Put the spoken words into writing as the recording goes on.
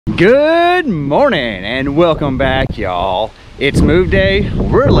Good morning and welcome back, y'all. It's move day,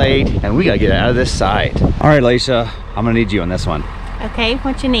 we're late, and we gotta get out of this site. All right, Lisa, I'm gonna need you on this one. Okay,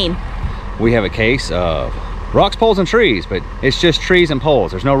 what you need? We have a case of rocks, poles, and trees, but it's just trees and poles.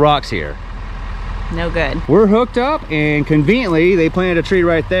 There's no rocks here. No good. We're hooked up, and conveniently, they planted a tree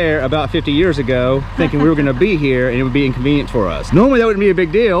right there about 50 years ago, thinking we were gonna be here and it would be inconvenient for us. Normally that wouldn't be a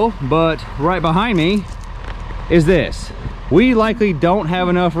big deal, but right behind me is this. We likely don't have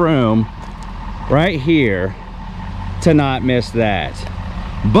enough room right here to not miss that.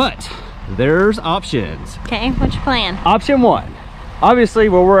 But there's options. Okay, what's your plan? Option one, obviously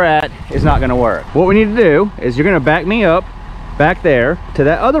where we're at is not gonna work. What we need to do is you're gonna back me up back there to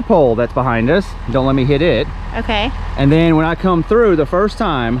that other pole that's behind us. Don't let me hit it. Okay. And then when I come through the first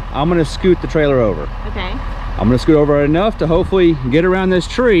time, I'm gonna scoot the trailer over. Okay. I'm gonna scoot over enough to hopefully get around this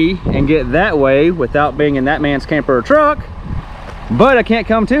tree and get that way without being in that man's camper or truck. But I can't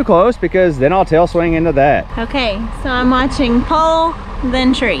come too close because then I'll tail swing into that. Okay, so I'm watching pole,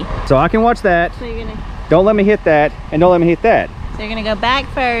 then tree. So I can watch that. So you're gonna... Don't let me hit that, and don't let me hit that. So you're gonna go back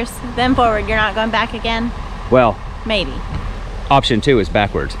first, then forward. You're not going back again? Well, maybe. Option two is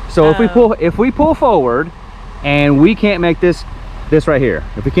backwards. So if we pull forward and we can't make this right here,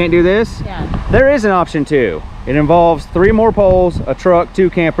 if we can't do this, yeah, there is an option two. It involves 3 more poles, a truck, 2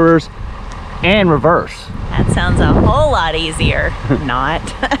 campers, and reverse. That sounds a whole lot easier. Not.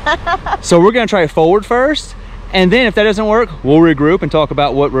 So we're gonna try forward first, and then if that doesn't work, we'll regroup and talk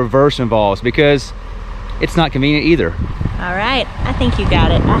about what reverse involves, because it's not convenient either. All right, I think you got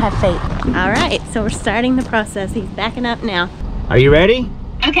it. I have faith. All right, so we're starting the process. He's backing up now. Are you ready?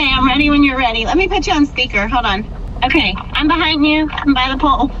 Okay, I'm ready when you're ready. Let me put you on speaker. Hold on. Okay, I'm behind you. I'm by the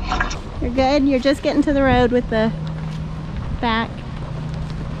pole. You're good? You're just getting to the road with the back.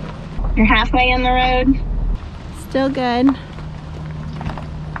 You're halfway in the road. Still good.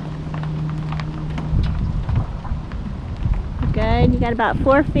 You're good. You got about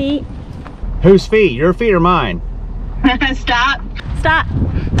 4 feet. Whose feet? Your feet or mine? Stop. Stop.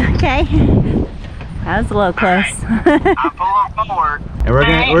 Okay. That was a little close. I'm pulling forward.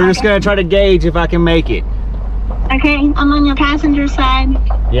 And we're just gonna try to gauge if I can make it. Okay, I'm on your passenger side.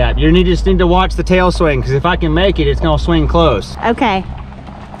 Yeah, you just need to watch the tail swing, because if I can make it, it's gonna swing close. Okay.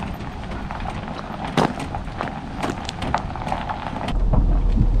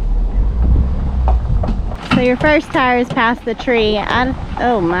 So your first tire is past the tree.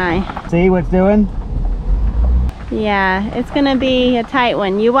 Oh my. See what it's doing? Yeah, it's gonna be a tight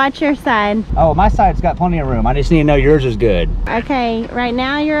one. You watch your side. Oh, my side's got plenty of room. I just need to know yours is good. Okay, right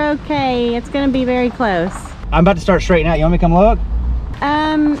now you're okay. It's gonna be very close. I'm about to start straightening out. You want me to come look?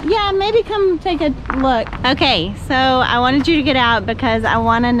 Yeah, maybe come take a look. Okay, so I wanted you to get out because I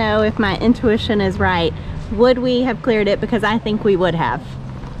want to know if my intuition is right. Would we have cleared it? Because I think we would have.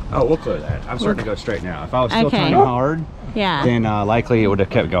 Oh, we'll clear that. I'm starting to go straight now. If I was still turning hard, yeah, then likely it would have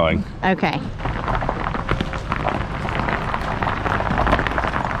kept going. Okay.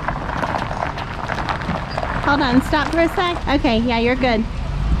 Hold on, stop for a sec. Okay, yeah, you're good.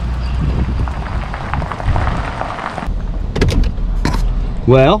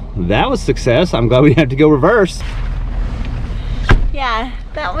 Well, that was success. I'm glad we didn't have to go reverse. Yeah,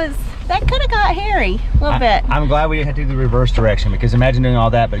 that could have got hairy a little bit. I'm glad we didn't have to do the reverse direction, because imagine doing all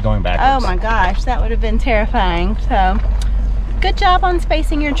that but going backwards. Oh my gosh, that would have been terrifying. So, good job on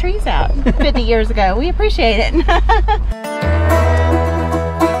spacing your trees out 50 years ago. We appreciate it.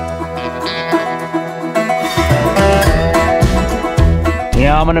 You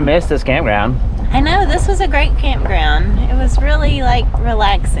know, I'm gonna miss this campground. I know, this was a great campground. It was really like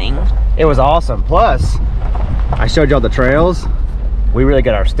relaxing. It was awesome. Plus, I showed y'all the trails. We really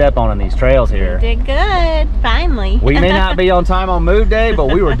got our step on these trails here. Did good, finally. We may not be on time on move day, but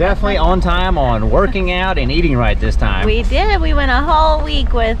we were definitely on time on working out and eating right this time. We did. We went a whole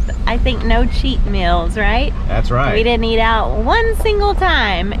week with, I think, no cheat meals, right? That's right. We didn't eat out one single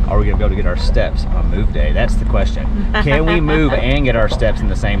time. Are we gonna be able to get our steps on move day? That's the question. Can we move and get our steps in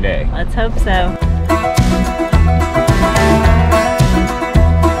the same day? Let's hope so.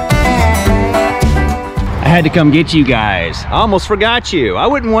 I had to come get you guys. I almost forgot you. I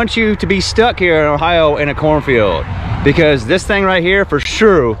wouldn't want you to be stuck here in Ohio in a cornfield, because this thing right here for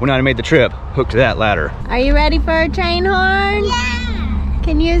sure would not have made the trip hooked to that ladder. Are you ready for a train horn? Yeah.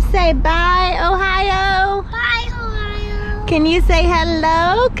 Can you say bye, Ohio? Bye, Ohio. Can you say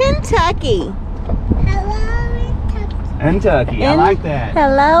hello, Kentucky? Hello, Kentucky. Kentucky, I like that.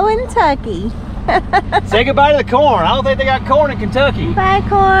 Hello, Kentucky. Say goodbye to the corn. I don't think they got corn in Kentucky. Bye,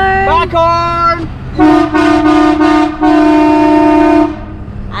 corn. Bye, corn.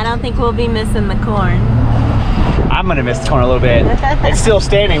 I don't think we'll be missing the corn. I'm gonna miss the corner a little bit. It's still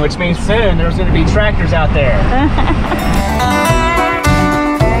standing, which means soon there's gonna be tractors out there.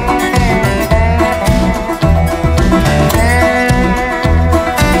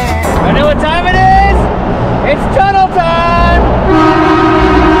 I know what time it is. It's tunnel time.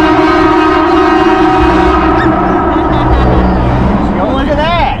 Look at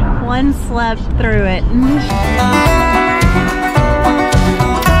that. One slept through it.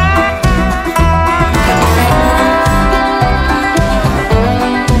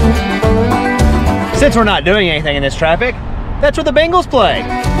 Since we're not doing anything in this traffic, that's where the Bengals play.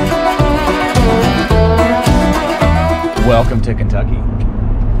 Welcome to Kentucky.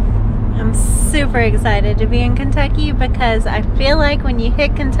 I'm super excited to be in Kentucky because I feel like when you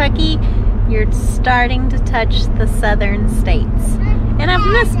hit Kentucky, you're starting to touch the southern states. And I've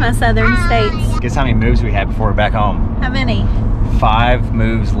missed my southern states. Guess how many moves we have before we're back home? How many? 5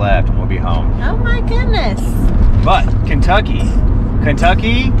 moves left and we'll be home. Oh my goodness. But Kentucky,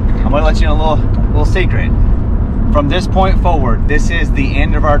 I'm gonna let you know a little secret. From this point forward, this is the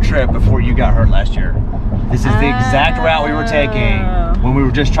end of our trip before you got hurt last year. This is the exact route we were taking when we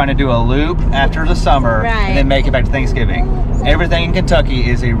were just trying to do a loop after the summer and then make it back to Thanksgiving. Everything in Kentucky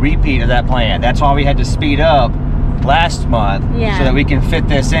is a repeat of that plan. That's why we had to speed up last month so that we can fit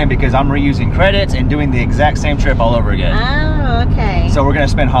this in, because I'm reusing credits and doing the exact same trip all over again. Oh, okay. So we're gonna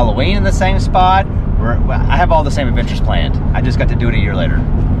spend Halloween in the same spot. I have all the same adventures planned. I just got to do it a year later.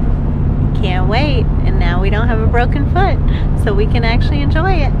 Can't wait. And now we don't have a broken foot, so we can actually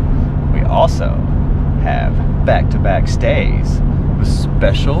enjoy it. We also have back-to-back stays with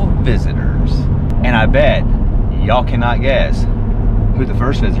special visitors. And I bet y'all cannot guess who the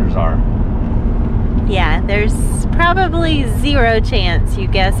first visitors are. Yeah, there's probably 0 chance you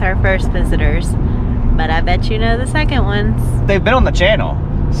guess our first visitors, but I bet you know the second ones. They've been on the channel,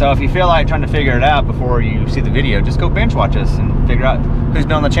 so if you feel like trying to figure it out before you see the video, just go binge watch us and figure out who's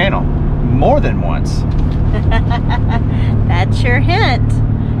been on the channel more than once. That's your hint.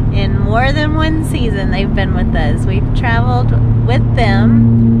 In more than one season they've been with us. We've traveled with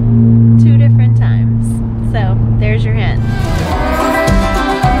them 2 different times. So there's your hint.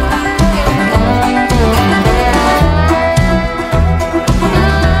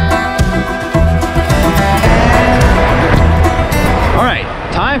 All right,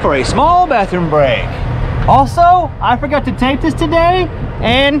 time for a small bathroom break. Also, I forgot to tape this today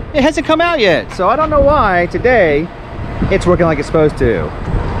and it hasn't come out yet. So I don't know why today it's working like it's supposed to.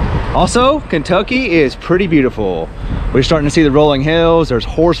 Also, Kentucky is pretty beautiful. We're starting to see the rolling hills. There's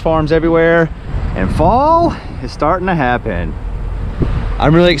horse farms everywhere, and fall is starting to happen.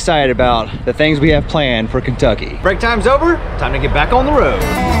 I'm really excited about the things we have planned for Kentucky. Break time's over, time to get back on the road.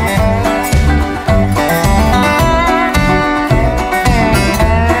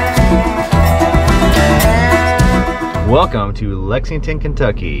 Welcome to Lexington,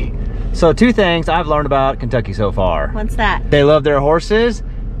 Kentucky. So 2 things I've learned about Kentucky so far. What's that? They love their horses,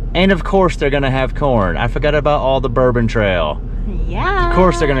 and of course they're gonna have corn. I forgot about all the Bourbon Trail. Yeah. Of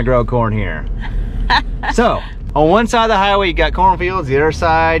course they're gonna grow corn here. So, on one side of the highway you got cornfields, the other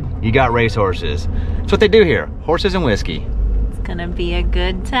side you got racehorses. That's what they do here, horses and whiskey. It's gonna be a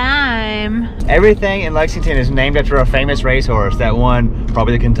good time. Everything in Lexington is named after a famous racehorse that won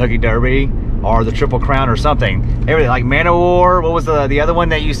probably the Kentucky Derby or the Triple Crown or something. Everything, like Man o' War, what was the other one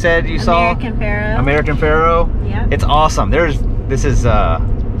that you said you saw? American Pharoah. American Pharoah. Yeah. It's awesome. This is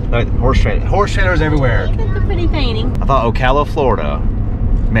horse trailers everywhere. Look at the pretty painting. I thought Ocala, Florida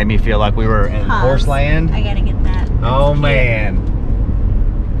made me feel like we were in horse land. I gotta get that. Oh man.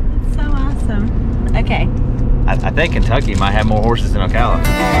 It's so awesome. Okay. I think Kentucky might have more horses than Ocala.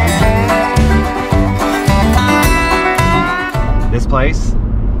 This place,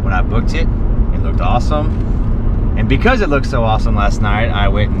 when I booked it, it looked awesome. And because it looked so awesome last night, I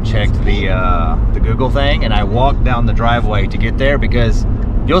went and checked the Google thing, and I walked down the driveway to get there, because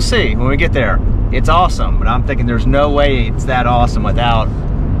you'll see when we get there, it's awesome. But I'm thinking there's no way it's that awesome without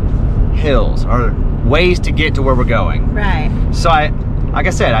hills or ways to get to where we're going. Right. So like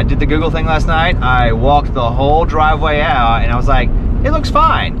I said, I did the Google thing last night. I walked the whole driveway out and I was like, it looks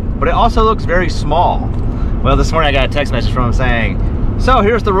fine, but it also looks very small. Well, this morning I got a text message from him saying, so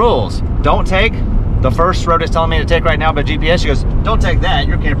here's the rules. Don't take the first road it's telling me to take right now by GPS. She goes, don't take that,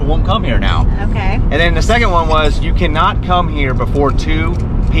 your camper won't come here now. Okay. And then the second one was, you cannot come here before 2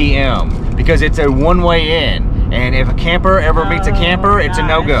 p.m. because it's a one-way in. And if a camper ever meets a camper, it's a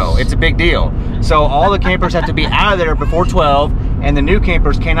no-go. It's a big deal. So all the campers have to be out of there before 12, and the new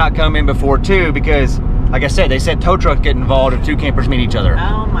campers cannot come in before 2 because, like I said, they said tow trucks get involved if 2 campers meet each other.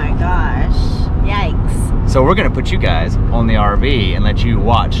 Oh my gosh. Yikes. So we're gonna put you guys on the RV and let you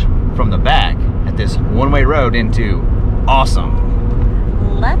watch from the back at this one-way road into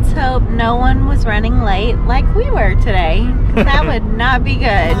awesome. Let's hope no one was running late like we were today. That would not be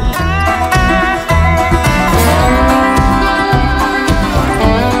good.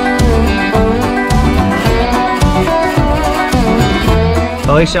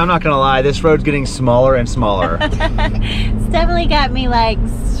 Alicia, I'm not gonna lie, this road's getting smaller and smaller. It's definitely got me like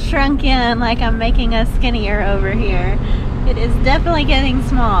shrunk in, like I'm making us skinnier over here. It is definitely getting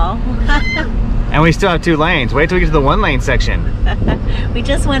small. And we still have 2 lanes. Wait till we get to the 1-lane section. We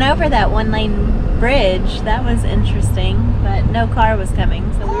just went over that 1-lane bridge. That was interesting, but no car was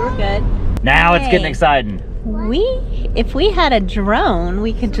coming, so we were good. Now it's getting exciting. If we had a drone,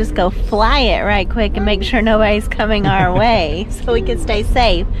 we could just go fly it right quick and make sure nobody's coming our way so we could stay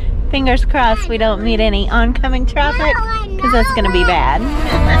safe. Fingers crossed we don't meet any oncoming traffic, because that's going to be bad.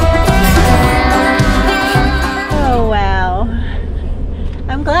 Oh, wow.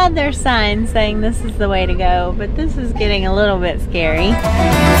 I'm glad there's signs saying this is the way to go, but this is getting a little bit scary.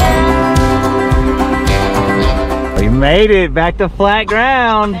 We made it back to flat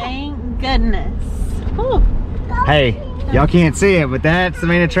ground. Thank goodness. Whew. Hey, y'all can't see it, but that's the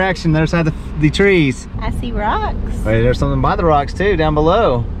main attraction, the other side of the trees. I see rocks. Wait, there's something by the rocks too, down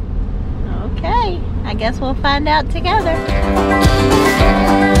below. Okay, I guess we'll find out together.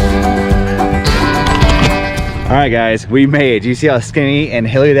 All right, guys, we made it. Do you see how skinny and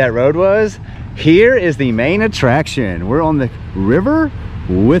hilly that road was? Here is the main attraction. We're on the river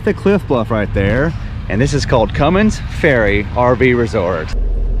with a cliff bluff right there, and this is called Cummins Ferry RV Resort.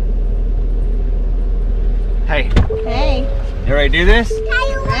 Hey. Hey. You ready to do this?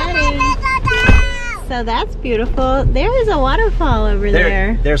 Ready. So that's beautiful. There is a waterfall over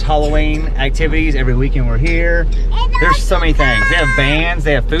there. There's Halloween activities every weekend we're here. There's so many things. They have bands,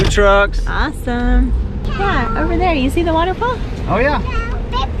 they have food trucks. Awesome. Yeah, over there. You see the waterfall? Oh yeah.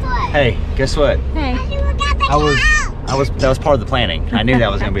 Hey, guess what? Hey. That was part of the planning. I knew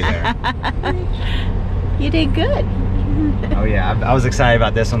that was gonna be there. You did good. Oh yeah, I was excited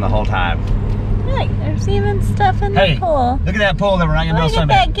about this one the whole time. Look, there's even stuff in the pool. Look at that pool that we're not gonna Look at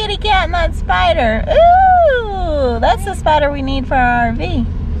that kitty cat and that spider. Ooh, that's the spider we need for our RV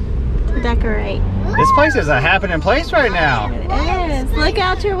to decorate. This place is a happening place right now. It is. Look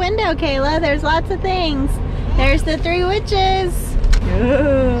out your window, Kayla. There's lots of things. There's the 3 witches.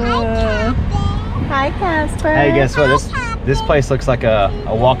 Ooh. Hi, Casper. Hey, guess what? This place looks like a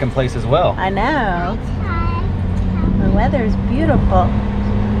walking place as well. I know. The weather's beautiful.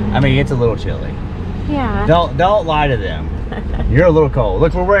 I mean, it's a little chilly. Yeah. Don't lie to them. You're a little cold.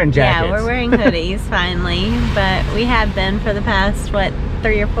 Look, we're wearing jackets. Yeah, we're wearing hoodies finally, but we have been for the past, what,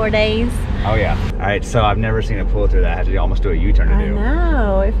 3 or 4 days? Oh yeah. All right, so I've never seen a pull through that. I had to almost do a U-turn to do. I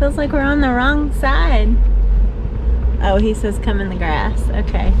know. It feels like we're on the wrong side. Oh, he says come in the grass.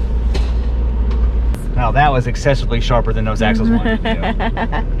 Okay. Now that was excessively sharper than those axles wanted to do. You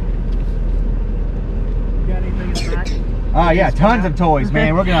got anything in the back? Oh yeah, tons of toys,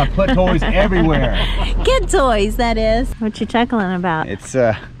 man. We're gonna put toys everywhere. Kid toys, that is. What you chuckling about? It's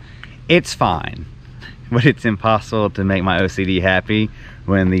fine, but it's impossible to make my OCD happy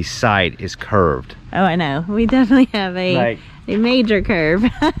when the site is curved. Oh, I know. We definitely have a major curve.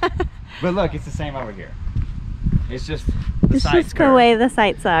 But look, it's the same over here. It's just it's just the way the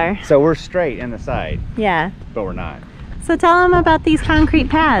sights are. So we're straight in the side. Yeah. But we're not. So tell him about these concrete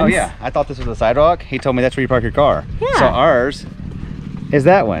pads. Oh yeah, I thought this was a sidewalk. He told me that's where you park your car. Yeah. So ours is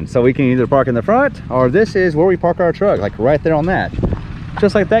that one. So we can either park in the front, or this is where we park our truck, like right there on that.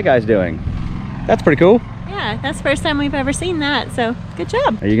 Just like that guy's doing. That's pretty cool. Yeah, that's the first time we've ever seen that, so good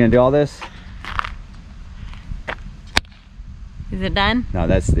job. Are you gonna do all this? Is it done? No,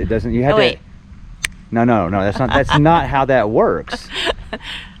 it doesn't, you have wait. No, that's not how that works.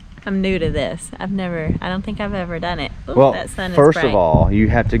 I'm new to this. I don't think I've ever done it. Ooh, well, that sun is first bright. of all, you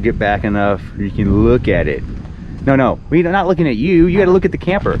have to get back enough you can look at it. No, we're not looking at you. You got to look at the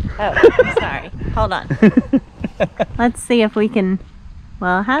camper. Oh, sorry. Hold on. Let's see if we can,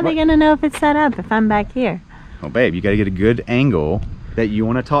 well, how are they going to know if it's set up if I'm back here? Well, babe, you got to get a good angle that you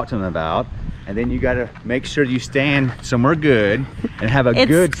want to talk to them about. And then you got to make sure you stand somewhere good and have a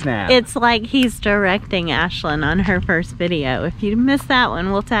good snap. It's like he's directing Ashlyn on her first video. If you missed that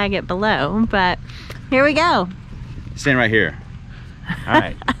one, we'll tag it below. But here we go. Stand right here. All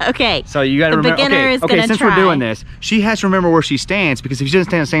right. Okay. So you got to remember. Okay, since we're doing this, she has to remember where she stands, because if she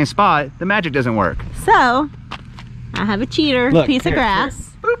doesn't stand in the same spot, the magic doesn't work. So I have a cheater piece of grass. Here.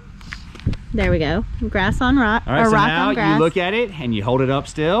 There we go. Grass on rock. All right, or so rock now on grass. you look at it and you hold it up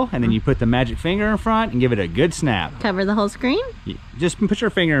still, and then you put the magic finger in front and give it a good snap. Cover the whole screen? Just put your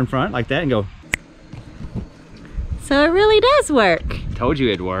finger in front like that and go. So it really does work. told you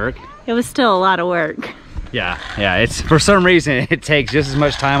it'd work. It was still a lot of work. Yeah, it's for some reason it takes just as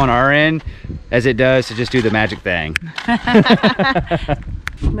much time on our end as it does to just do the magic thing.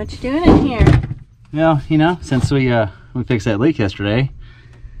 What you doing in here? Well, you know, since we fixed that leak yesterday,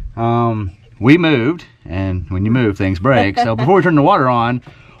 we moved, and when you move, things break. So before we turn the water on,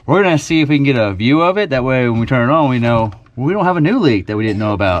 we're gonna see if we can get a view of it. That way when we turn it on, we know we don't have a new leak that we didn't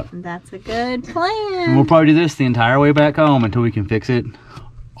know about. That's a good plan. And we'll probably do this the entire way back home until we can fix it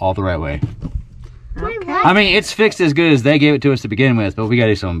all the right way. Okay. I mean, it's fixed as good as they gave it to us to begin with, but we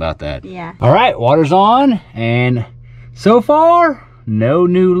gotta do something about that. Yeah. All right, water's on, and so far, no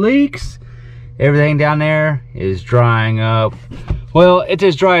new leaks. Everything down there is drying up. Well, it's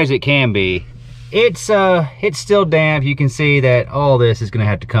as dry as it can be. It's still damp. You can see that all this is gonna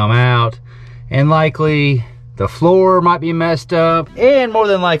have to come out, and likely the floor might be messed up, and more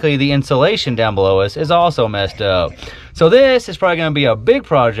than likely the insulation down below us is also messed up. So this is probably gonna be a big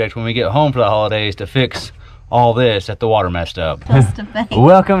project when we get home for the holidays to fix all this that the water messed up.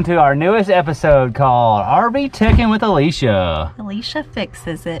 Welcome to our newest episode called RV Teching with Alicia. Alicia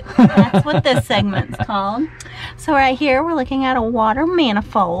fixes it. That's what this segment's called. So right here we're looking at a water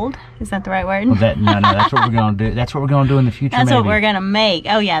manifold. Is that the right word? Well, no, that's what we're gonna do. That's what we're gonna do in the future. That's maybe. what we're gonna make.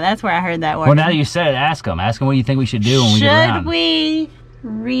 Oh yeah, that's where I heard that word. Well, now that you said it, ask them what you think we should do when we get around. Should we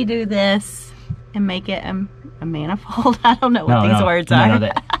redo this and make it a manifold? I don't know what these words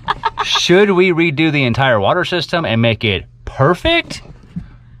are. Should we redo the entire water system and make it perfect?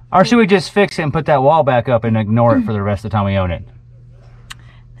 Or should we just fix it and put that wall back up and ignore it for the rest of the time we own it?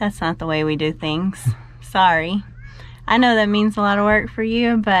 That's not the way we do things. Sorry. I know that means a lot of work for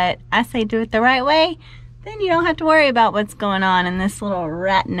you, but I say do it the right way. Then you don't have to worry about what's going on in this little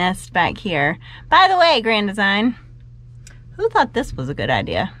rat nest back here. By the way, Grand Design, who thought this was a good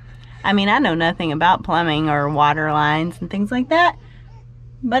idea? I mean, I know nothing about plumbing or water lines and things like that,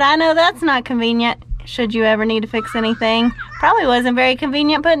 but I know that's not convenient should you ever need to fix anything. Probably wasn't very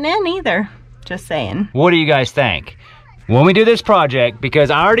convenient putting in either. Just saying. What do you guys think? When we do this project,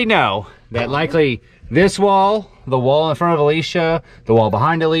 because I already know that likely this wall, the wall in front of Alicia, the wall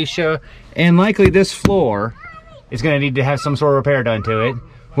behind Alicia, and likely this floor is going to need to have some sort of repair done to it,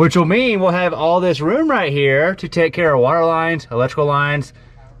 which will mean we'll have all this room right here to take care of water lines, electrical lines,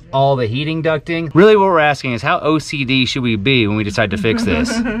 all the heating ducting. Really what we're asking is how OCD should we be when we decide to fix this?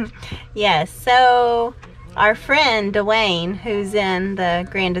 Yes, so our friend Dwayne, who's in the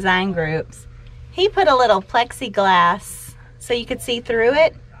Grand Design groups, he put a little plexiglass so you could see through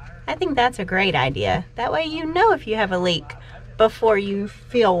it. I think that's a great idea. That way you know if you have a leak before you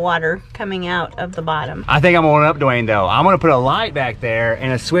feel water coming out of the bottom. I think I'm going up, Dwayne, though. I'm going to put a light back there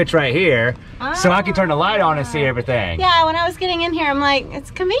and a switch right here so I can turn the light on and see everything. Yeah, when I was getting in here, I'm like, it's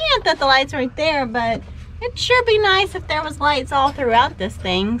convenient that the light's right there, but it'd sure be nice if there was lights all throughout this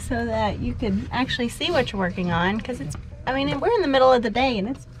thing so that you could actually see what you're working on, because it's, I mean, we're in the middle of the day and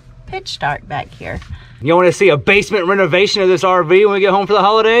it's pitch dark back here. You want to see a basement renovation of this RV when we get home for the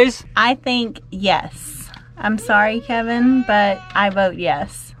holidays? I think yes. I'm sorry, Kevin, but I vote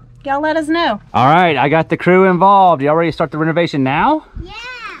yes. Y'all let us know. All right, I got the crew involved. Y'all ready to start the renovation now? Yeah.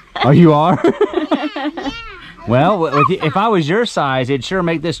 Oh, you are? Yeah. Well, if I was your size, it'd sure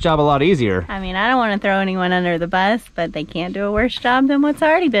make this job a lot easier. I mean, I don't want to throw anyone under the bus, but they can't do a worse job than what's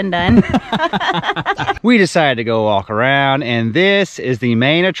already been done. We decided to go walk around, and this is the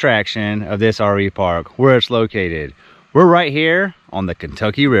main attraction of this RV park, where it's located. We're right here on the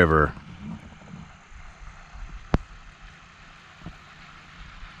Kentucky River.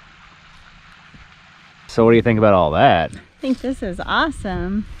 So what do you think about all that? I think this is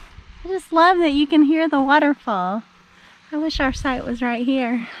awesome. I just love that you can hear the waterfall. I wish our site was right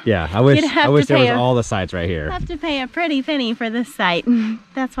here. Yeah, I wish there was all the sites right here. Have to pay a pretty penny for this site.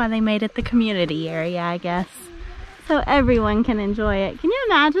 That's why they made it the community area, I guess. So everyone can enjoy it. Can you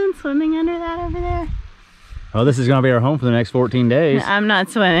imagine swimming under that over there? Well, this is going to be our home for the next 14 days. I'm not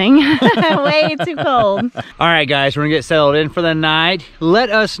swimming. Way too cold. All right, guys, we're going to get settled in for the night. Let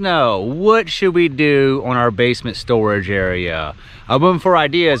us know, what should we do on our basement storage area? I'm looking for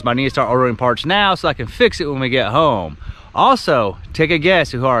ideas, but I need to start ordering parts now so I can fix it when we get home. Also, take a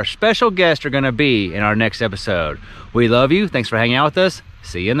guess who our special guests are going to be in our next episode. We love you. Thanks for hanging out with us.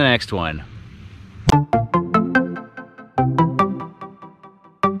 See you in the next one.